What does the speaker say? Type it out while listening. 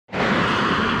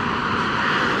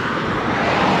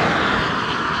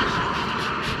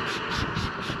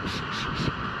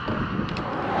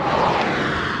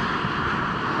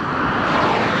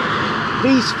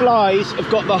These flies have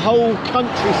got the whole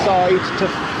countryside to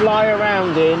fly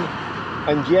around in,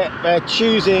 and yet they're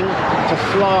choosing to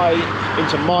fly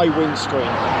into my windscreen.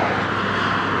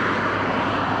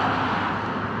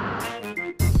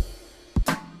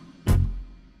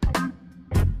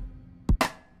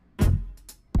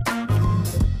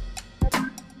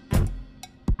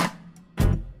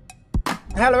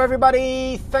 Hello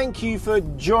everybody, thank you for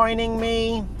joining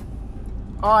me.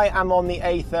 I am on the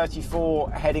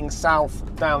A34 heading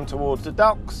south down towards the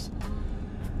docks.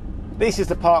 This is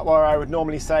the part where I would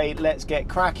normally say let's get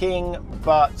cracking,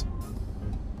 but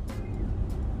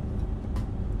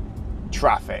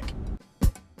traffic.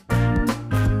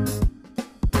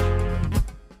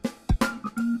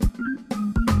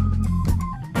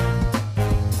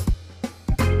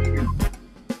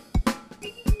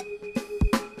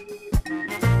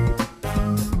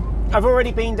 I've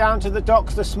already been down to the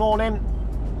docks this morning.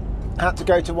 Had to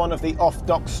go to one of the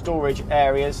off-dock storage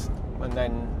areas and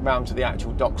then round to the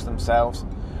actual docks themselves.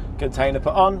 Container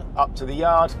put on, up to the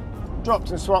yard,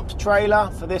 dropped and swapped trailer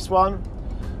for this one,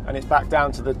 and it's back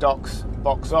down to the docks,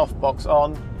 box off, box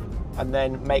on, and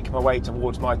then make my way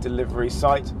towards my delivery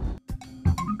site.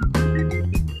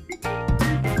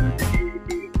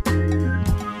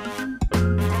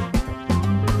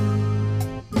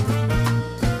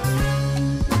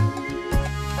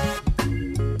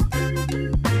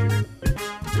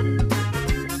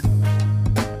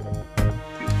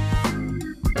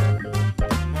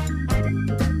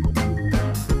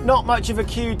 Not much of a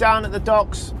queue down at the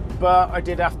docks, but I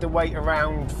did have to wait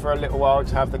around for a little while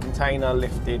to have the container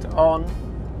lifted on.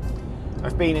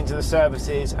 I've been into the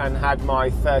services and had my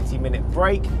 30-minute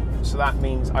break, so that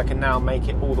means I can now make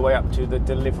it all the way up to the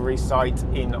delivery site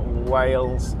in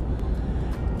Wales.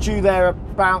 Due there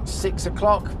about 6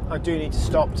 o'clock. I do need to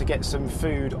stop to get some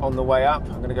food on the way up.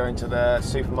 I'm going to go into the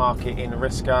supermarket in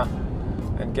Risca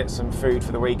and get some food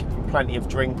for the week, and plenty of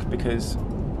drink because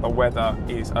the weather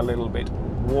is a little bit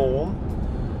warm,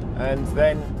 and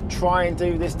then try and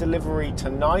do this delivery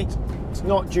tonight. It's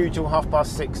not due till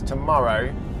 6:30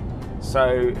 tomorrow, so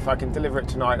if I can deliver it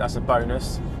tonight, that's a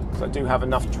bonus, because I do have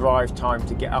enough drive time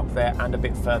to get up there and a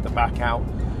bit further back out,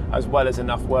 as well as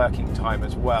enough working time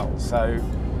as well. So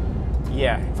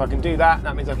yeah, if I can do that,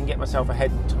 that means I can get myself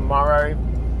ahead tomorrow.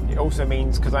 It also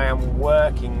means, because I am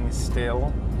working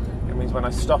still, it means when I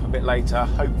stop a bit later,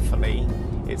 hopefully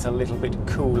it's a little bit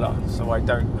cooler, so I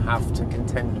don't have to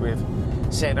contend with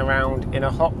sitting around in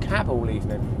a hot cab all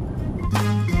evening.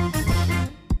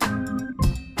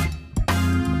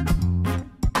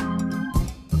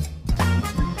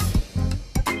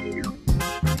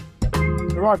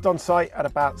 Arrived on site at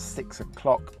about 6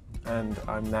 o'clock and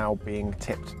I'm now being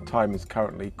tipped. Time is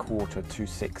currently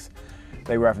 5:45.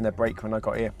 They were having their break when I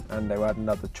got here and they had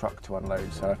another truck to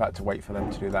unload, so I've had to wait for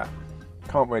them to do that.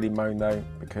 Can't really moan though,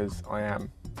 because I am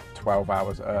 12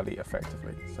 hours early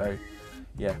effectively. So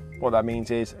yeah, what that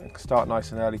means is I can start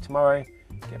nice and early tomorrow,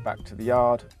 get back to the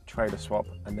yard, trailer swap,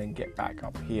 and then get back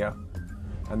up here,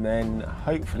 and then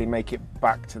hopefully make it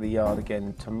back to the yard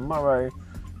again tomorrow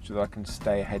so that I can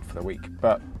stay ahead for the week.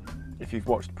 But if you've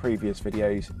watched previous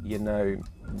videos, you know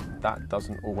that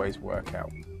doesn't always work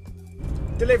out.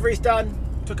 Delivery's done,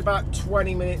 took about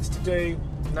 20 minutes to do.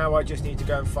 Now I just need to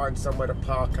go and find somewhere to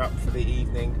park up for the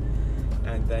evening,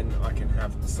 and then I can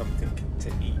have something to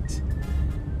eat.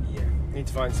 Yeah, need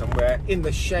to find somewhere in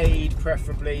the shade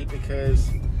preferably, because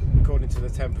according to the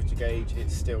temperature gauge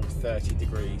it's still 30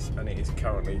 degrees and it is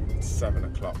currently 7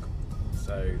 o'clock.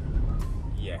 So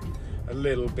yeah, a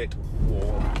little bit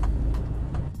warm.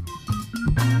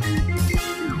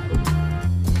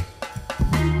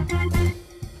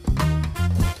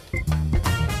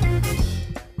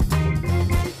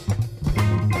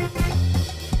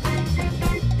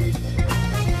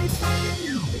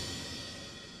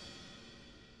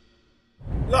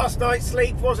 Last night's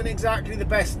sleep wasn't exactly the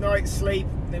best night's sleep.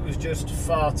 It was just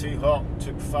far too hot,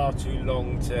 took far too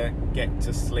long to get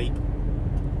to sleep.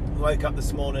 Woke up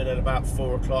this morning at about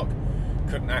 4 o'clock,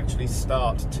 couldn't actually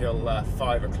start till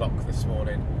 5 o'clock this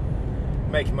morning.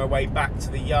 Making my way back to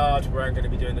the yard where I'm going to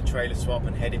be doing the trailer swap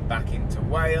and heading back into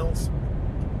Wales.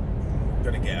 I'm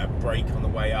going to get a break on the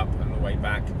way up and the way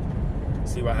back,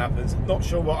 see what happens. Not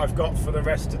sure what I've got for the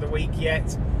rest of the week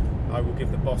yet. I will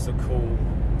give the boss a call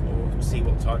or see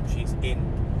what time she's in.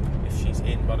 If she's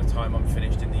in by the time I'm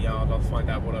finished in the yard, I'll find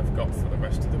out what I've got for the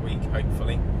rest of the week,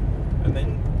 hopefully, and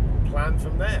then plan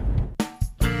from there.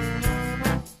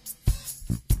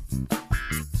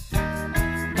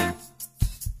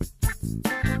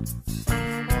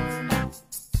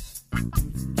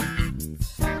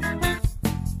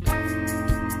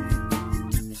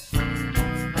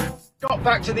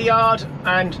 Got back to the yard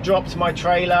and dropped my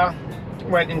trailer.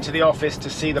 Went into the office to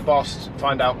see the boss,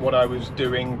 find out what I was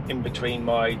doing in between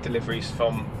my deliveries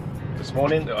from this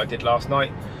morning that I did last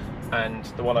night and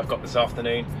the one I've got this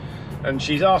afternoon. And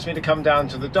she's asked me to come down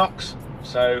to the docks,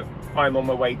 so I'm on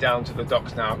my way down to the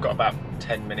docks now. I've got about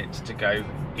 10 minutes to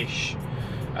go-ish,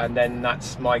 and then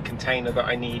that's my container that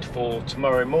I need for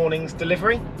tomorrow morning's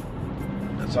delivery.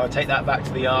 And so I take that back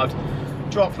to the yard,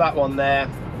 drop that one there,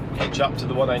 hitch up to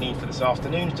the one I need for this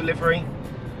afternoon's delivery,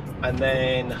 and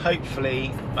then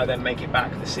hopefully I then make it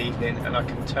back this evening and I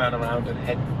can turn around and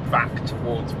head back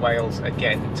towards Wales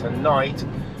again tonight,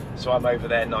 so I'm over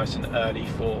there nice and early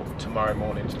for tomorrow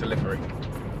morning's delivery.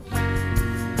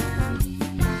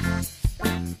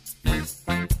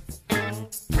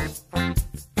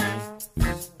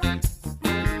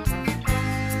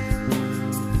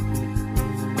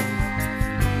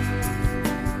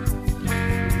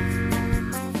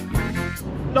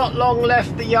 Not long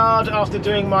left the yard after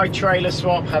doing my trailer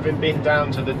swap, having been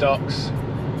down to the docks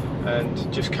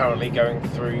and just currently going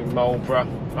through Marlborough.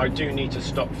 I do need to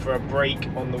stop for a break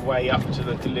on the way up to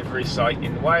the delivery site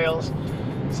in Wales,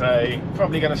 so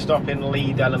probably going to stop in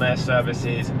Lead LMS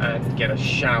services and get a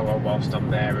shower whilst I'm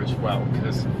there as well,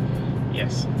 because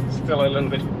yes, it's still a little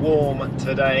bit warm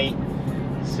today,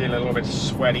 still a little bit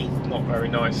sweaty, not very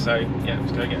nice. So yeah, I'm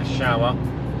just going to get a shower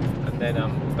and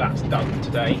then that's done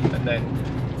today, and then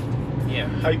yeah,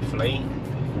 hopefully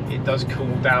it does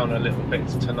cool down a little bit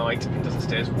tonight and doesn't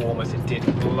stay as warm as it did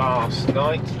last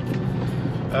night.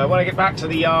 When I get back to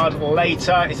the yard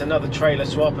later, it's another trailer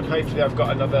swap, and hopefully I've got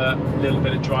another little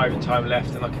bit of driving time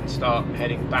left and I can start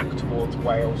heading back towards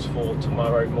Wales for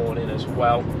tomorrow morning as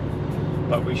well.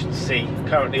 But we shall see.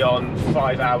 Currently on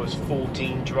 5 hours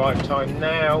 14 drive time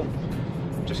now.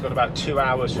 Just got about 2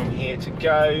 hours from here to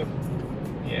go.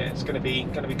 Yeah, it's going to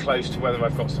be close to whether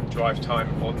I've got some drive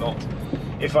time or not.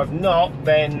 If I've not,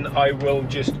 then I will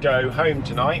just go home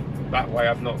tonight. That way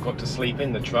I've not got to sleep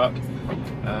in the truck,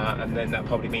 and then that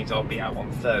probably means I'll be out on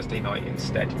Thursday night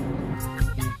instead.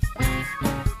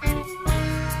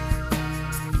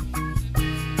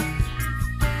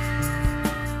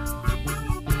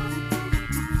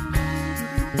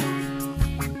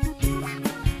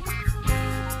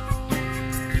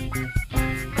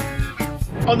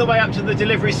 On the way up to the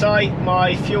delivery site,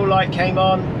 my fuel light came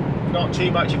on. Not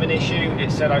too much of an issue.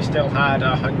 It said I still had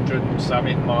 100 and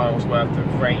something miles worth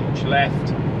of range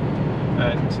left,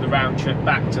 and the round trip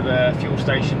back to the fuel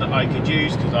station that I could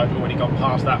use, because I'd already gone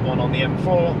past that one on the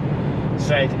M4,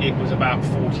 said it was about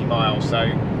 40 miles, so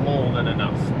more than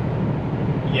enough.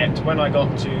 Yet when I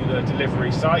got to the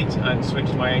delivery site and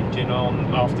switched my engine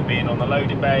on after being on the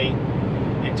loading bay,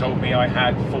 it told me I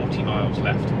had 40 miles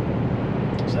left.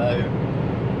 So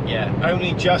yeah,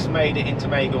 only just made it into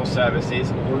Magor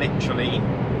services, literally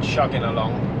chugging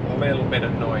along, a little bit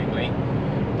annoyingly,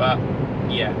 but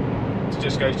yeah, it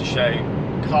just goes to show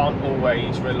you can't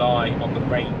always rely on the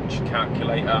range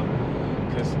calculator,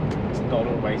 because it's not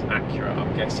always accurate,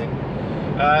 I'm guessing.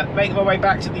 Making my way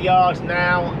back to the yard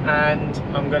now, and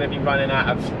I'm going to be running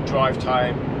out of drive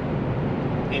time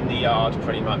in the yard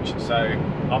pretty much, so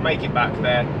I'll make it back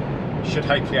there. Should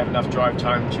hopefully have enough drive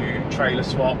time to trailer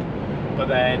swap, but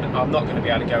then I'm not going to be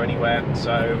able to go anywhere,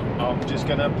 so I'm just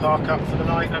going to park up for the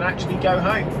night and actually go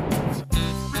home.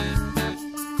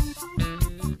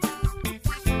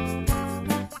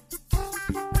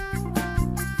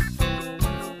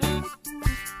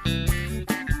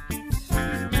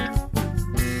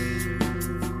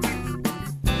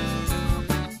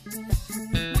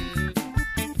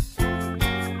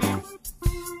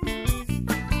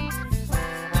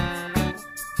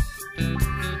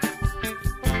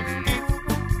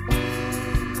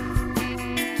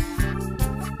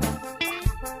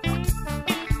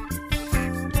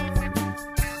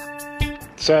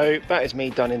 So that is me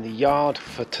done in the yard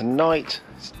for tonight.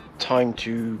 It's time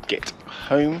to get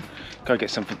home, go get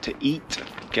something to eat,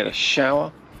 get a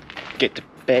shower, get to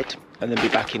bed, and then be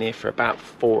back in here for about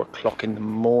 4 o'clock in the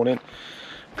morning.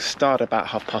 Start about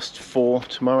 4:30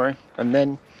 tomorrow, and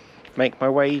then make my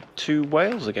way to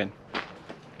Wales again.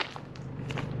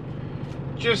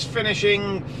 Just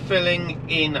finishing filling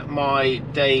in my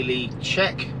daily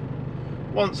check.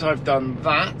 Once I've done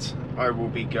that, I will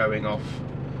be going off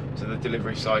to the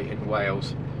delivery site in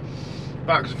Wales.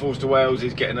 Backwards and forwards to Wales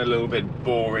is getting a little bit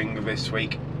boring this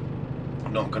week,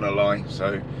 I'm not gonna lie.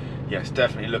 So yes,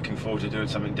 definitely looking forward to doing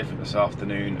something different this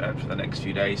afternoon and for the next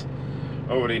few days.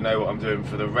 I already know what I'm doing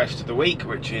for the rest of the week,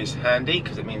 which is handy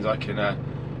because it means I can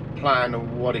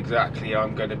plan what exactly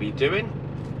I'm going to be doing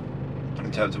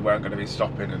in terms of where I'm going to be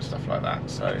stopping and stuff like that.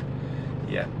 So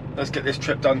yeah, let's get this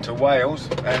trip done to Wales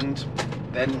and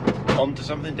then on to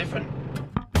something different.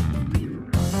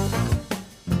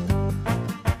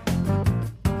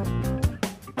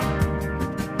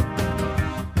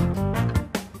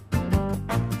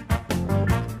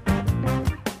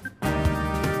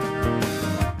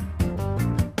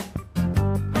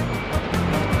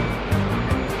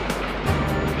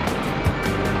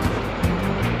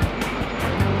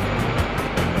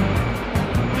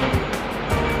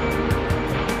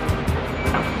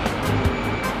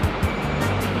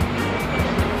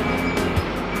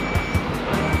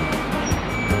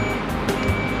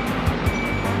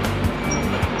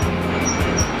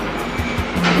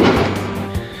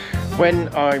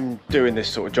 When I'm doing this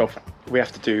sort of job, we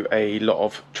have to do a lot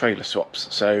of trailer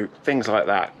swaps, so things like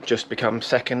that just become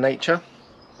second nature.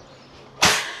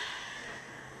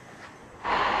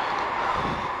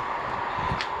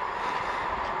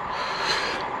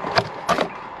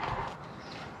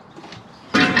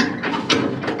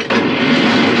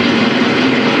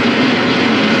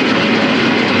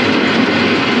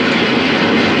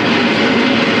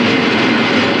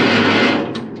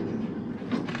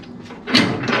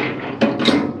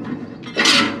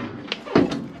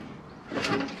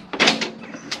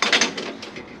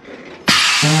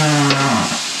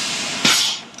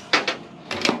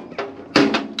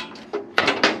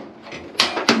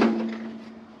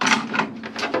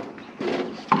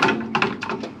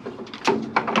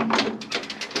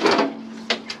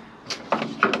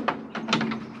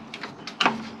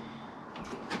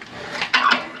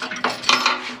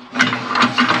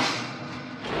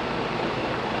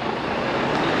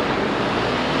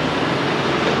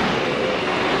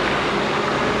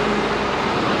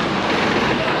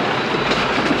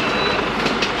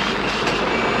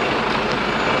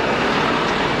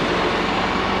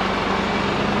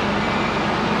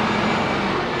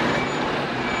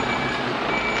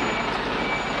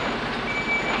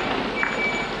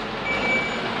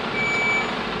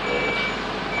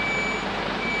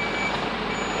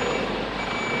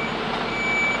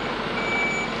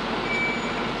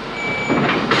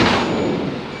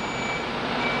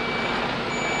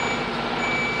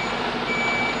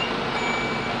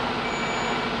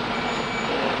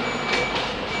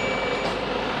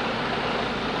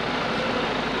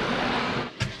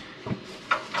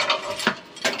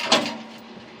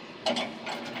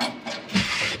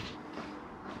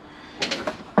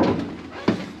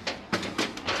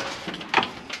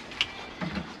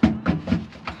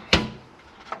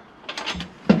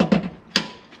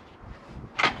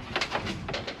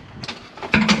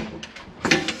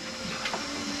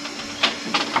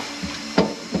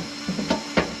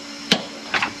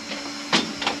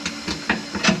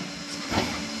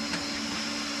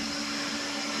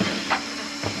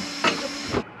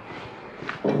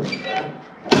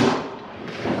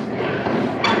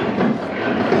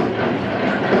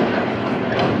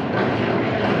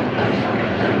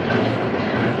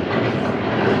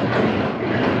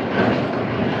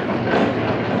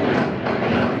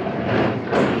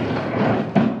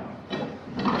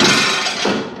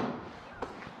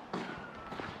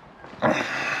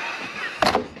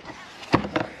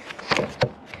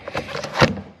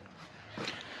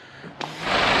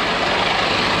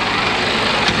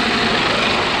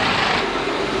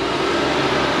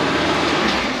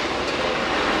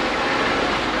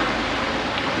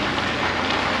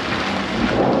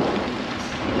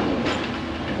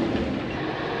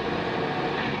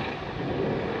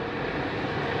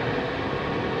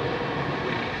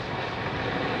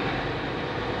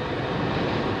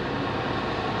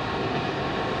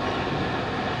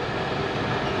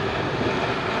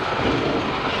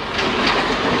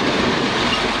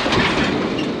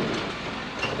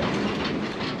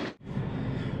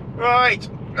 Right,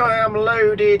 I am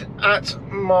loaded at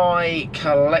my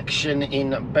collection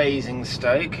in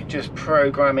Basingstoke, just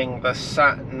programming the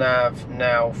sat nav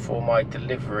now for my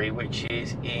delivery, which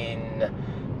is in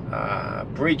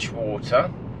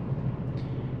Bridgewater.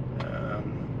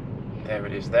 There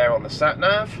it is there on the sat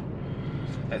nav.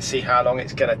 Let's see how long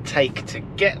it's going to take to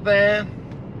get there.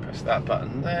 Press that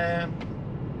button there.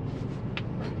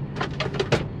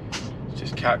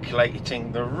 Just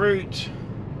calculating the route.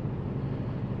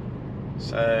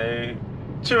 So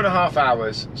 2.5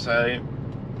 hours, so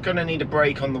gonna need a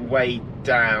break on the way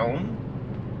down.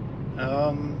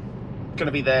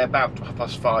 Gonna be there about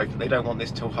 5:30. They don't want this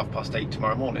till 8:30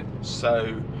 tomorrow morning,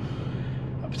 so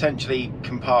I potentially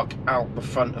can park out the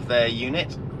front of their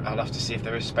unit. I'll have to see if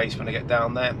there is space when I get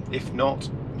down there. If not,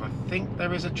 I think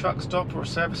there is a truck stop or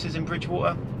services in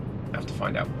Bridgewater. I have to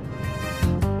find out.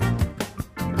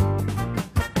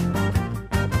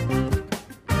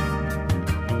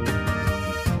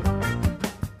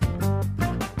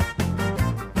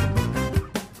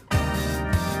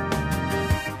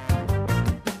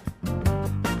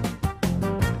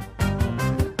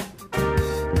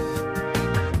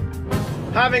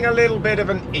 Having a little bit of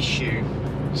an issue.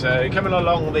 So coming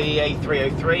along the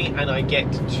A303 and I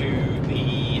get to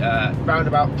the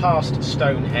roundabout past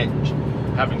Stonehenge,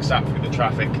 having sat through the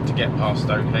traffic to get past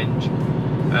Stonehenge.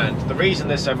 And the reason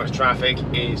there's so much traffic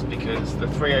is because the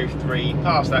 303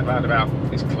 past that roundabout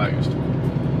is closed.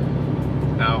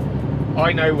 Now,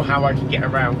 I know how I can get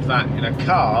around that in a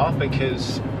car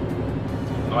because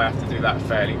I have to do that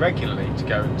fairly regularly to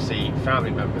go and see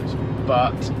family members.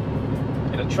 But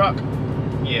in a truck,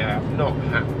 yeah, I've not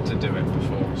had to do it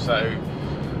before. So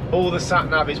all the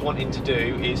sat-nav is wanting to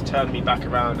do is turn me back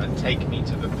around and take me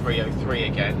to the 303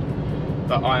 again.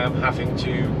 But I am having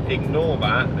to ignore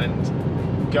that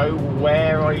and go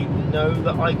where I know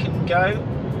that I can go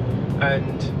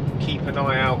and keep an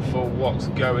eye out for what's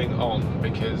going on,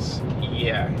 because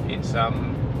yeah, it's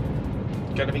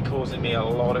going to be causing me a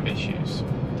lot of issues.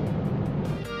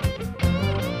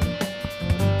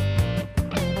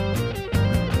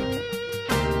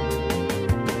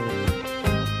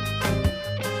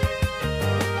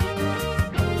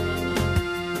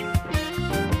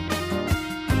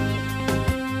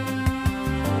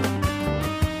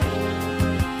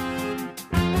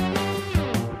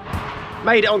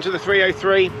 Made it onto the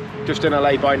 303, just in a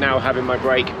lay-by now, having my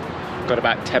break. Got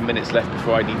about 10 minutes left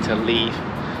before I need to leave.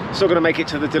 Still going to make it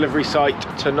to the delivery site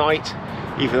tonight,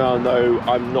 even though I know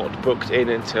I'm not booked in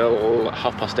until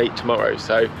 8:30 tomorrow.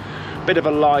 So a bit of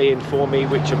a lie-in for me,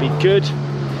 which will be good.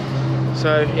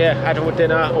 So yeah, had all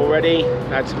dinner already,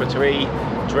 had some to eat,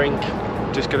 drink.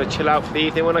 Just going to chill out for the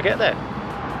evening when I get there.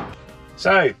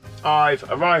 So I've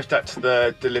arrived at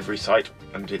the delivery site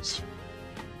and it's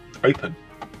open.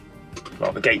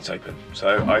 Well, the gate's open.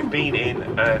 So I've been in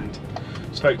and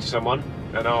spoke to someone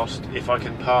and asked if I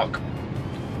can park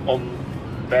on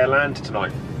their land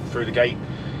tonight through the gate,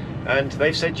 and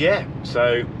they've said yeah.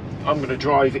 So I'm going to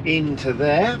drive into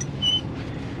there,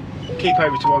 keep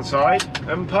over to one side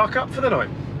and park up for the night.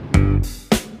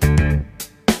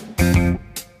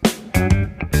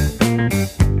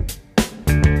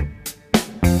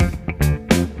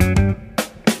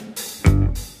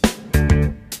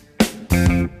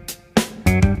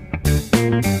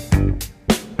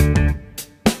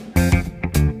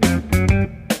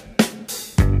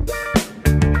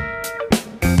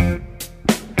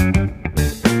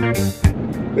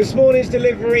 This morning's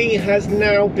delivery has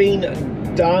now been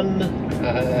done.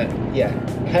 Yeah,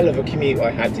 hell of a commute I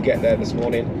had to get there this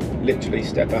morning. Literally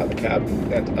step out of the cab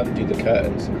and undo the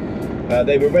curtains.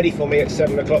 They were ready for me at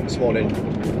 7 o'clock this morning.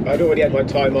 I'd already had my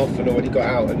time off and already got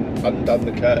out and undone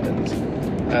the curtains.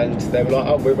 And they were like,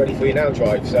 oh, we're ready for you now,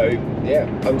 drive. So yeah,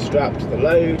 unstrapped the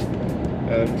load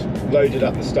and loaded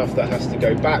up the stuff that has to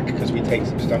go back, because we take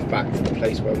some stuff back to the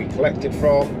place where we collected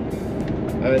from.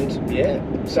 And yeah,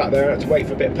 sat there and had to wait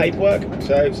for a bit of paperwork.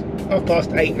 So it's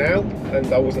 8:30 now,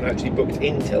 and I wasn't actually booked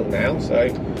in till now, so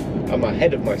I'm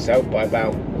ahead of myself by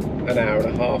about an hour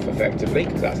and a half effectively,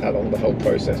 because that's how long the whole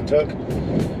process took.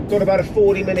 Got about a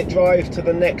 40-minute drive to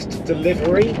the next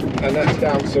delivery, and that's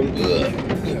down some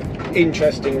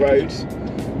interesting roads,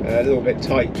 a little bit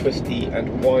tight, twisty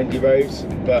and windy roads,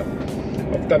 but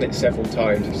I've done it several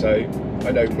times, so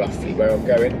I know roughly where I'm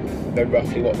going, know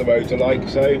roughly what the roads are like.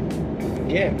 So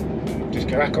yeah, just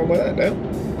crack on with that now.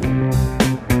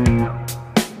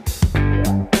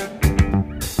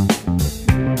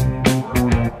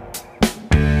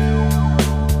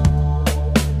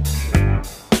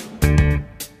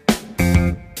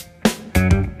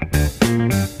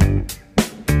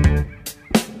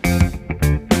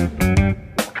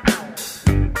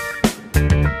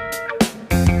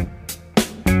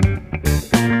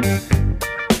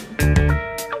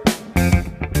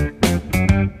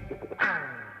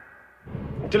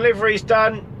 Delivery's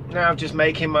done. Now just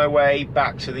making my way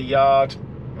back to the yard.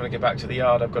 When I get back to the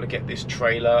yard, I've got to get this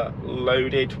trailer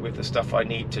loaded with the stuff I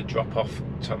need to drop off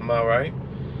tomorrow.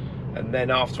 And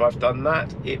then after I've done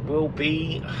that, it will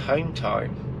be home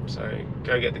time. So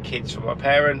go get the kids from my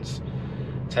parents,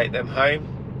 take them home,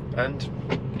 and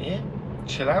yeah,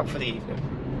 chill out for the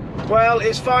evening. Well,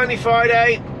 it's finally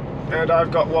Friday, and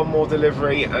I've got one more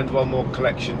delivery and one more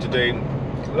collection to do.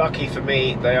 Lucky for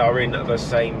me, they are in the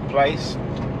same place.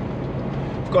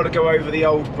 I've got to go over the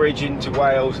old bridge into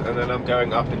Wales, and then I'm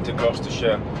going up into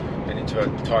Gloucestershire and into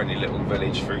a tiny little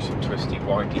village through some twisty,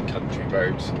 windy country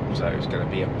roads. So it's going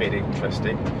to be a bit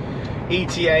interesting.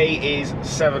 ETA is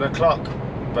 7 o'clock,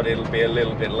 but it'll be a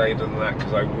little bit later than that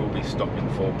because I will be stopping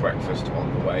for breakfast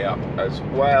on the way up as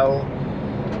well.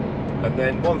 And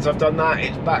then once I've done that,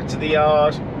 it's back to the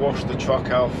yard, wash the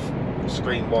truck off,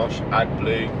 screen wash, add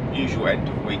blue, usual end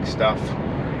of week stuff,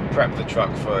 prep the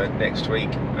truck for next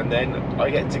week, and then I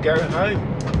get to go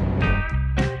home.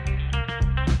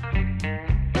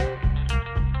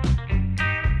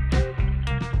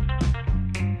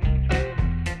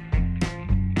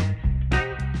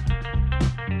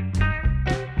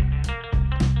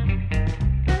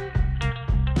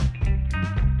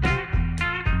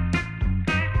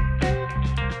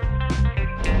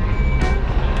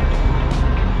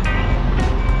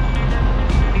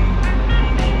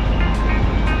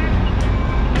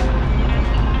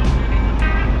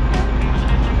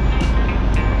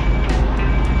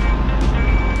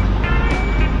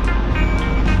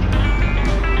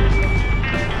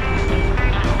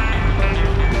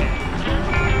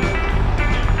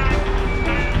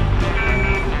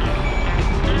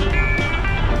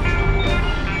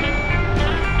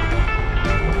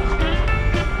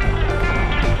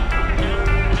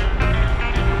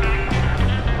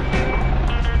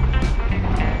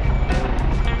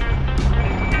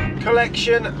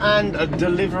 Collection and a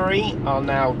delivery are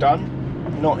now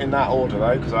done. Not in that order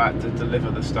though, because I had to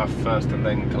deliver the stuff first and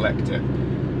then collect it.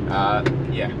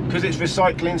 Yeah, because it's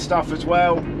recycling stuff as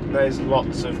well, there's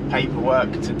lots of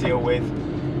paperwork to deal with,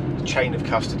 chain of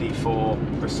custody for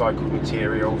recycled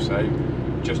material, so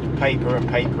just paper and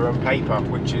paper and paper,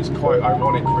 which is quite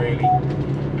ironic really,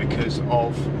 because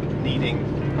of needing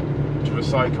to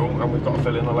recycle and we've got to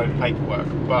fill in a load of paperwork.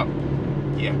 But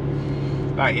yeah,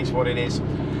 that is what it is.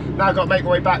 Now I've got to make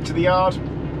my way back to the yard.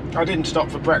 I didn't stop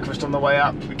for breakfast on the way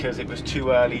up because it was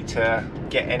too early to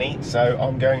get any, so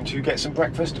I'm going to get some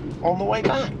breakfast on the way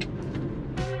back.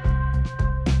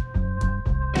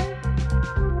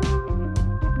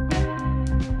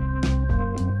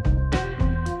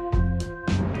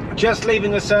 Just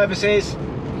leaving the services,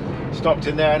 stopped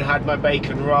in there and had my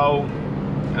bacon roll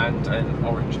and an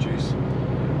orange juice,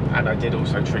 and I did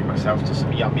also treat myself to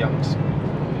some yum yums.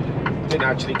 Didn't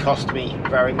actually cost me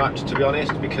very much, to be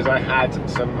honest, because I had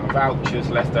some vouchers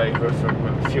left over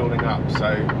from fueling up,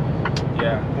 so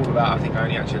yeah, all of that I think I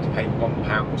only actually had to pay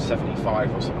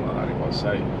 £1.75 or something like that it was,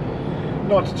 so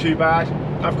not too bad.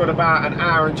 I've got about an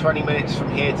hour and 20 minutes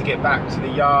from here to get back to the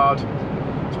yard.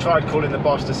 I've tried calling the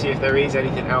boss to see if there is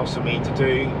anything else for me to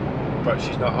do, but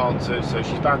she's not answered, so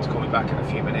she's bound to call me back in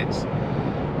a few minutes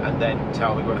and then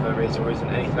tell me whether there is or isn't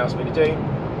anything else for me to do.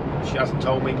 If she hasn't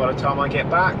told me by the time I get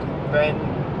back, then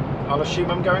I'll assume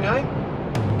I'm going home.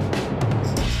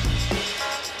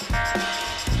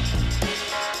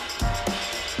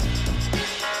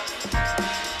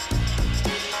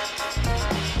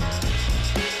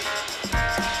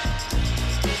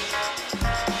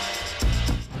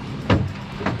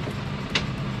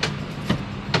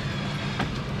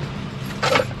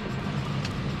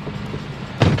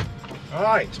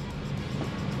 Right,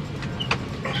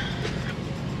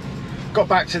 got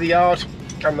back to the yard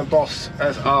and the boss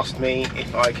has asked me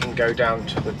if I can go down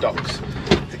to the docks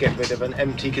to get rid of an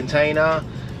empty container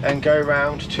and go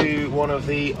round to one of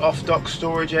the off-dock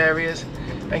storage areas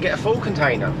and get a full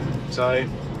container. So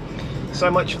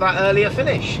much for that earlier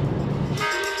finish.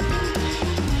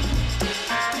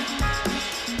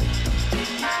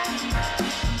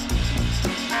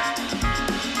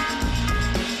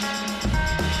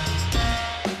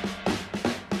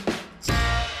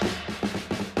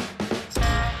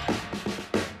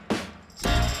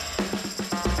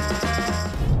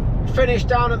 Finished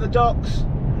down at the docks.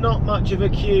 Not much of a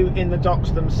queue in the docks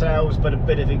themselves, but a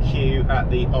bit of a queue at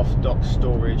the off-dock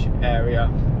storage area.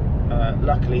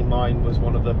 Luckily mine was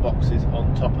one of the boxes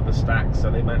on top of the stack, so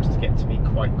they managed to get to me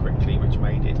quite quickly, which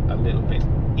made it a little bit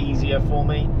easier for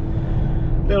me.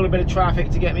 A little bit of traffic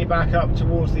to get me back up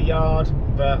towards the yard,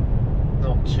 but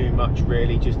not too much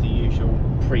really, just the usual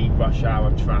pre-rush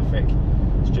hour traffic.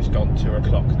 It's just gone 2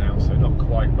 o'clock now, so not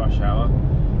quite rush hour.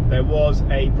 There was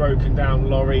a broken down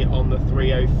lorry on the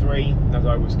 303 as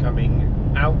I was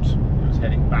coming out. It was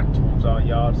heading back towards our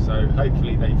yard, so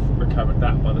hopefully they've recovered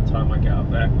that by the time I get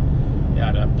up there. It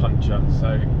had a puncture,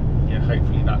 so yeah,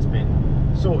 hopefully that's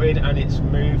been sorted and it's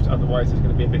moved. Otherwise there's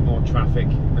going to be a bit more traffic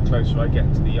the closer I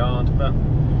get to the yard, but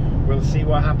we'll see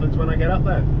what happens when I get up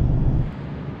there.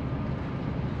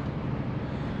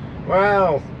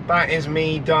 Well, that is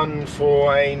me done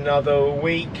for another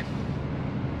week.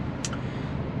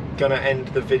 Gonna end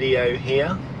the video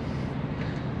here.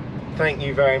 Thank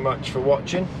you very much for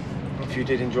watching. If you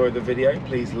did enjoy the video,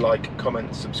 please like,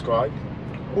 comment, subscribe,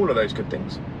 all of those good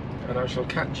things, and I shall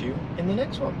catch you in the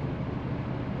next one.